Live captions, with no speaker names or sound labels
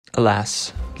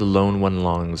Alas, the lone one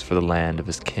longs for the land of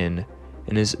his kin.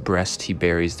 In his breast he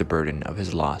buries the burden of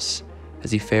his loss.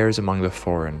 As he fares among the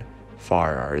foreign,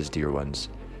 far are his dear ones.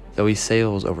 Though he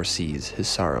sails overseas, his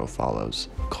sorrow follows.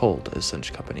 Cold as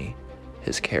such company,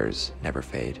 his cares never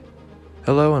fade.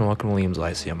 Hello and welcome to Liam's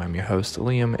Lyceum. I'm your host,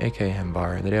 Liam, aka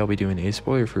Hembar, and today I'll be doing a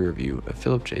spoiler-free review of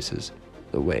Philip Chase's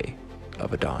The Way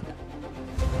of Edan.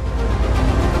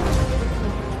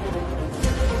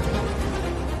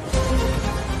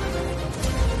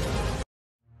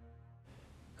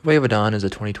 The Way of Edan is a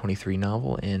 2023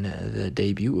 novel and the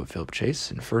debut of Philip Chase,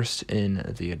 and first in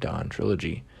the Edan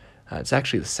Trilogy. It's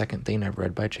actually the second thing I've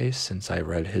read by Chase since I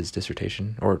read his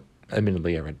dissertation, or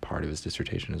admittedly I read part of his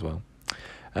dissertation as well.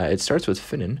 It starts with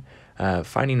Finan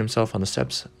finding himself on the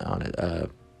steps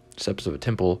of a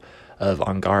temple of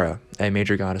Angara, a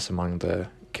major goddess among the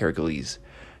Karagalese.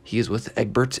 He is with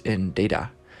Egbert and Data,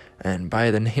 and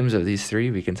by the names of these three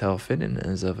we can tell Finan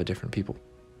is of a different people.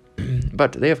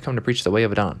 But they have come to preach the way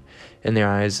of Edan, in their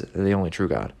eyes the only true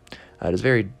God. It is a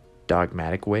very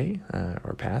dogmatic way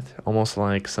or path, almost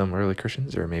like some early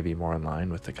Christians, or maybe more in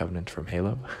line with the covenant from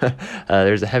Halo.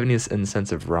 There's a heaviness and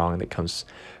sense of wrong that comes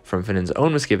from Finan's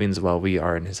own misgivings while we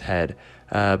are in his head,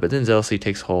 but then jealousy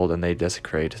takes hold and they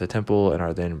desecrate the temple and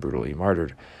are then brutally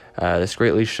martyred. This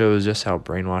greatly shows just how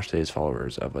brainwashed these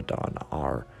followers of Edan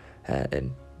are,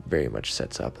 and very much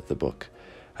sets up the book.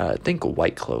 Think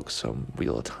White Cloak, some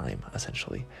Wheel of Time,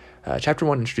 essentially. Chapter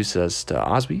 1 introduces us to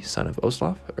Oswy, son of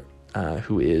Oslaf,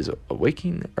 who is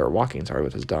walking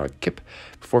with his dog Kip,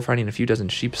 before finding a few dozen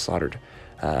sheep slaughtered.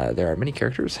 There are many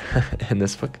characters in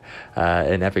this book,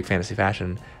 in epic fantasy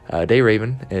fashion.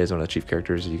 Dayraven is one of the chief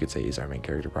characters. You could say he's our main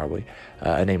character, probably.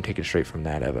 A name taken straight from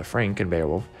that of Frank in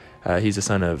Beowulf. He's the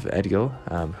son of Edgil,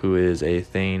 who is a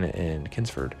Thane in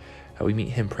Kinsford. We meet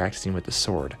him practicing with the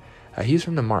sword. He's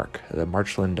from the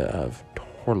marchland of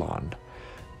Torland.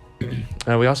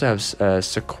 We also have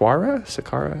Sakara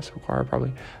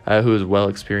probably, who is a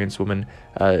well-experienced woman.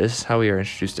 This is how we are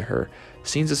introduced to her.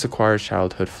 Scenes of Sakara's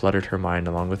childhood fluttered her mind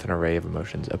along with an array of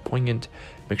emotions, a poignant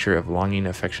mixture of longing,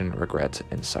 affection, regret,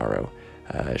 and sorrow.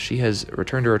 She has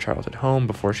returned to her childhood home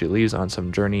before she leaves on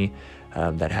some journey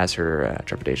that has her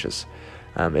trepidatious.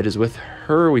 It is with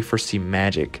her we first see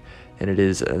magic, and it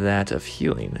is that of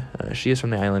healing. She is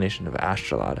from the island nation of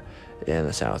Ashtalad in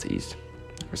the southwest.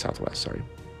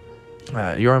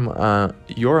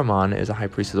 Yoramon is a high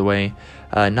priest of the way,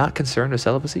 not concerned with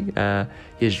celibacy.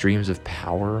 He has dreams of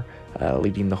power,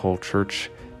 leading the whole church,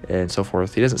 and so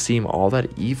forth. He doesn't seem all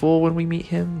that evil when we meet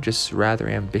him, just rather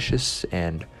ambitious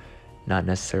and not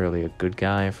necessarily a good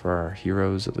guy for our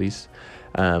heroes, at least.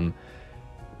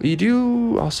 We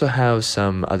do also have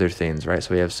some other things, right?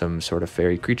 So we have some sort of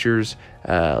fairy creatures,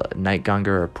 Nightganger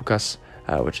or Pukas,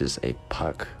 which is a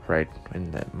puck, right,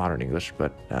 in the modern English,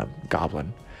 but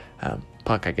goblin.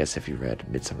 Puck, I guess, if you read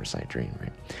Midsummer's Night Dream,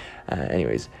 right?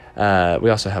 Anyways, we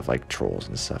also have like trolls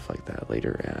and stuff like that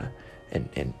later,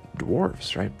 and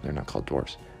dwarves, right? They're not called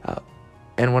dwarves.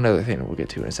 And one other thing that we'll get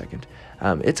to in a second.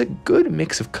 It's a good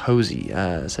mix of cozy,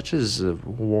 such as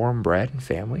warm bread and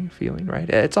family feeling, right?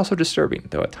 It's also disturbing,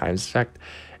 though, at times. In fact,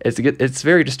 it's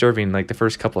very disturbing. Like, the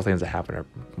first couple of things that happen are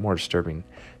more disturbing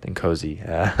than cozy.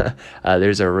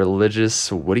 There's a religious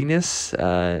woodiness,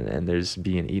 and there's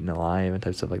being eaten alive and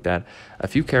type stuff like that. A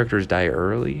few characters die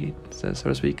early, so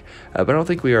to speak, but I don't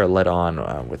think we are led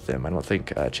on with them. I don't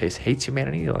think Chase hates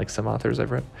humanity like some authors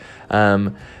I've read.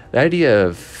 The idea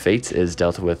of fate is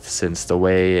dealt with since the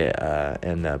way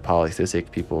and the polytheistic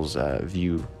peoples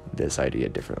view this idea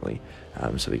differently.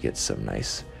 So we get some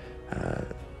nice,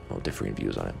 differing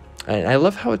views on it. And I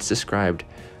love how it's described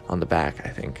on the back, I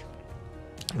think.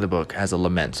 The book has a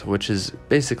lament, which is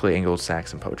basically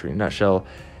Anglo-Saxon poetry in a nutshell,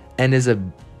 and is a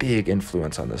big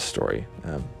influence on this story.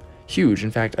 Huge.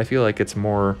 In fact, I feel like it's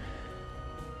more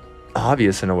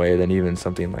obvious in a way than even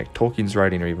something like Tolkien's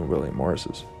writing or even William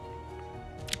Morris's.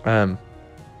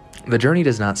 The journey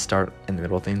does not start in the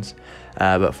middle of things,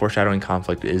 but foreshadowing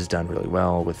conflict is done really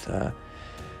well with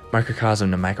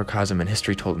microcosm to microcosm and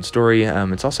history told in story.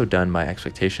 It's also done by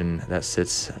expectation that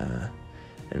sits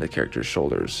in the characters'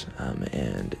 shoulders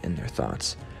and in their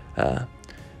thoughts.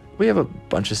 We have a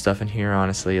bunch of stuff in here,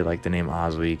 honestly, like the name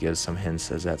Oswy gives some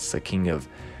hints, as that's the king of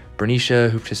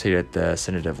Bernicia who participated at the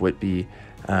Synod of Whitby,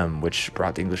 which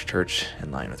brought the English church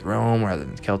in line with Rome rather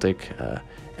than Celtic.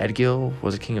 Edgil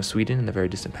was a king of Sweden in the very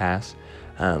distant past,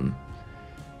 and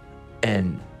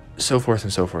so forth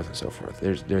and so forth and so forth.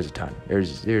 There's a ton.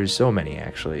 There's so many,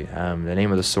 actually. The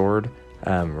name of the sword,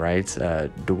 right?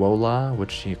 Duola,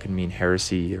 which can mean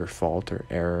heresy or fault or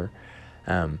error.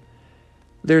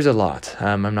 There's a lot.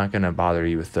 I'm not going to bother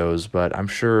you with those, but I'm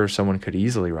sure someone could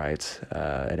easily write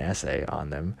an essay on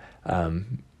them.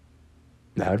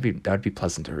 That would be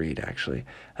pleasant to read, actually.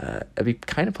 It'd be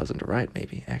kind of pleasant to write,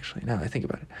 maybe, actually, now that I think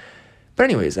about it. But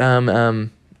anyways,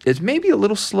 it's maybe a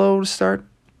little slow to start.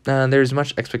 There's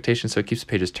much expectation, so it keeps the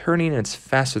pages turning, and it's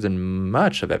faster than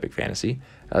much of epic fantasy.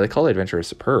 The call to adventure is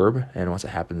superb, and once it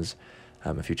happens,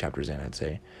 a few chapters in, I'd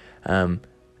say.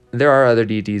 There are other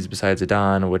deities besides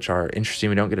Edan, which are interesting.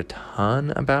 We don't get a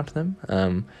ton about them.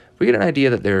 We get an idea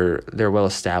that they're well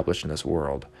established in this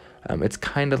world. It's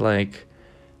kind of like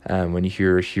when you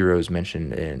hear heroes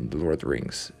mentioned in The Lord of the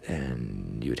Rings,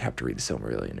 and you would have to read the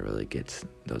Silmarillion to really get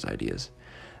those ideas.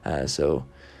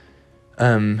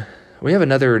 We have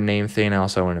another name thing I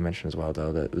also want to mention as well,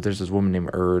 though, that there's this woman named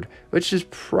Erd, which is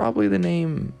probably the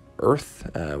name Earth,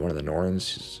 one of the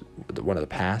Norns, one of the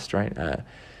past, right?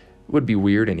 Would be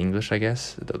weird in English, I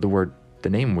guess. The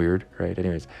name weird, right?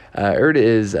 Anyways, Erd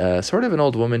is sort of an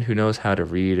old woman who knows how to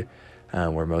read,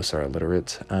 where most are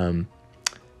illiterate.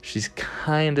 She's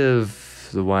kind of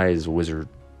the wise wizard.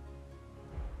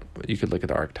 You could look at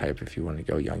the archetype if you want to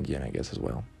go Jungian, I guess, as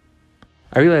well.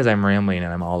 I realize I'm rambling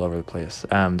and I'm all over the place.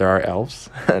 There are elves.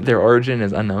 Their origin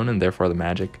is unknown, and therefore the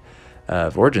magic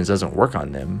of origins doesn't work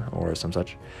on them or some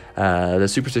such. The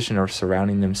superstition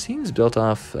surrounding them seems built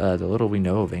off the little we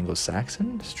know of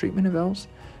Anglo-Saxon treatment of elves.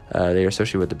 They are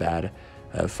associated with the bad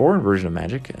foreign version of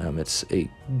magic. It's a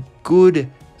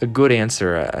good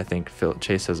answer. I think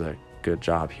Chase does a good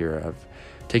job here of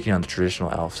taking on the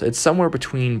traditional elves. It's somewhere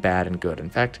between bad and good. In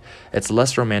fact, it's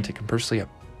less romantic and personally a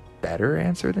better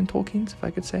answer than Tolkien's, if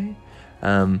I could say.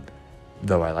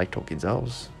 Though I like Tolkien's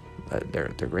elves. They're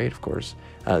great, of course.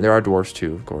 There are dwarves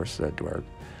too, of course. Dwarf.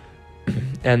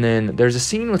 And then there's a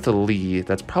scene with the Lee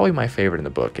that's probably my favorite in the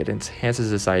book. It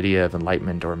enhances this idea of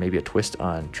enlightenment, or maybe a twist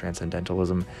on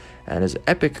transcendentalism, and is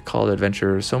epic call to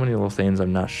adventure. So many little things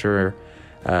I'm not sure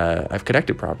I've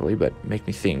connected properly, but make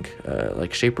me think.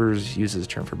 Like Shapers uses a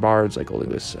term for bards, like Old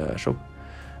English shop.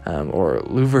 Or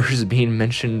louvers being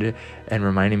mentioned and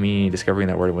reminding me, discovering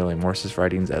that word in William Morris's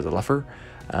writings as a luffer.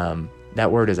 That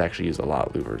word is actually used a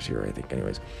lot, louvers, here, I think.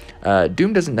 Anyways,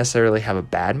 doom doesn't necessarily have a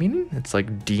bad meaning. It's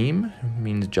like deem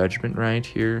means judgment, right,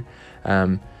 here.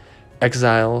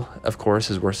 Exile, of course,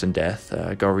 is worse than death.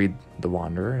 Go read The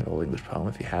Wanderer, an Old English poem,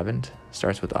 if you haven't.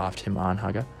 Starts with Oft him on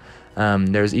Haga.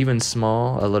 There's even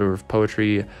a little of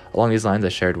poetry along these lines. I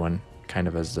shared one kind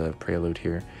of as the prelude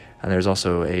here. And there's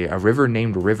also a river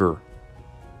named River,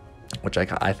 which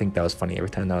I think that was funny every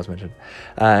time that was mentioned.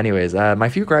 Anyways, my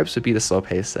few gripes would be the slow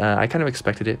pace. I kind of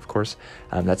expected it, of course.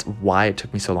 That's why it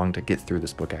took me so long to get through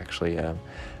this book, actually.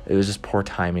 It was just poor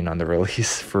timing on the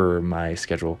release for my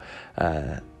schedule.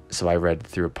 So I read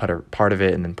through a part of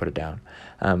it and then put it down.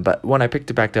 But when I picked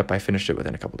it back up, I finished it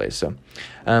within a couple days. So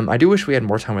I do wish we had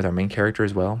more time with our main character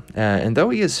as well. And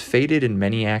though he is faded in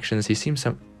many actions, he seems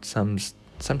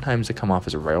sometimes to come off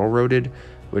as railroaded,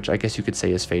 which I guess you could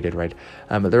say is faded, right?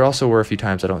 But there also were a few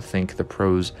times I don't think the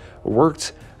prose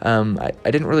worked. I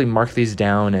didn't really mark these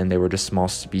down, and they were just small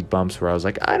speed bumps where I was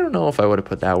like, I don't know if I would have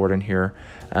put that word in here.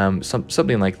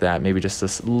 Something like that. Maybe just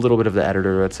this little bit of the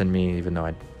editor that's in me, even though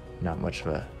I'm not much of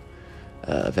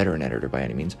a veteran editor by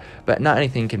any means. But not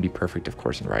anything can be perfect, of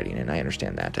course, in writing, and I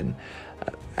understand that. And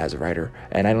as a writer,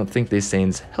 and I don't think these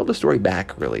things held the story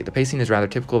back, really. The pacing is rather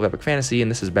typical of epic fantasy,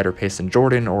 and this is better paced than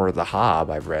Jordan or The Hob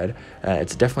I've read.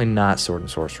 It's definitely not Sword and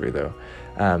Sorcery, though.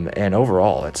 And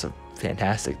overall, it's a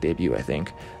fantastic debut, I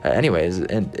think. Anyways,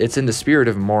 and it's in the spirit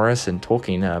of Morris and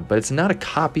Tolkien, but it's not a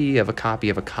copy of a copy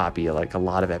of a copy like a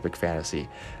lot of epic fantasy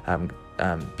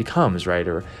becomes, right?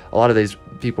 Or a lot of these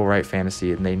people write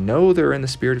fantasy and they know they're in the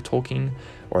spirit of Tolkien,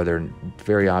 or they're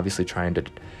very obviously trying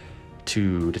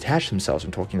to detach themselves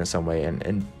from Tolkien in some way,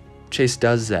 and Chase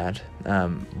does that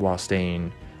while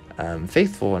staying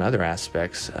faithful in other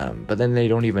aspects, but then they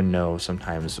don't even know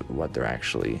sometimes what they're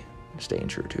actually staying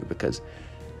true to, because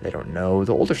they don't know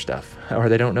the older stuff, or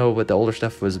they don't know what the older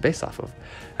stuff was based off of.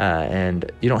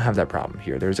 And you don't have that problem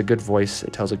here. There's a good voice.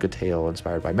 It tells a good tale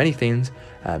inspired by many things.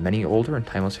 Many older and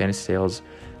timeless fantasy tales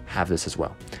have this as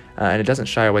well. And it doesn't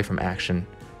shy away from action.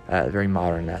 Very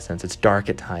modern in that sense. It's dark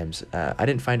at times. I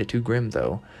didn't find it too grim,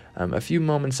 though. A few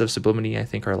moments of sublimity, I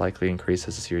think, are likely to increase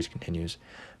as the series continues.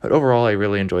 But overall, I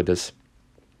really enjoyed this.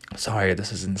 Sorry,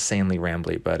 this is insanely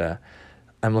rambly, but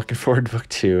I'm looking forward to book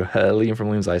 2. Liam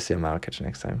from Liam's ICM. I'll catch you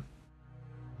next time.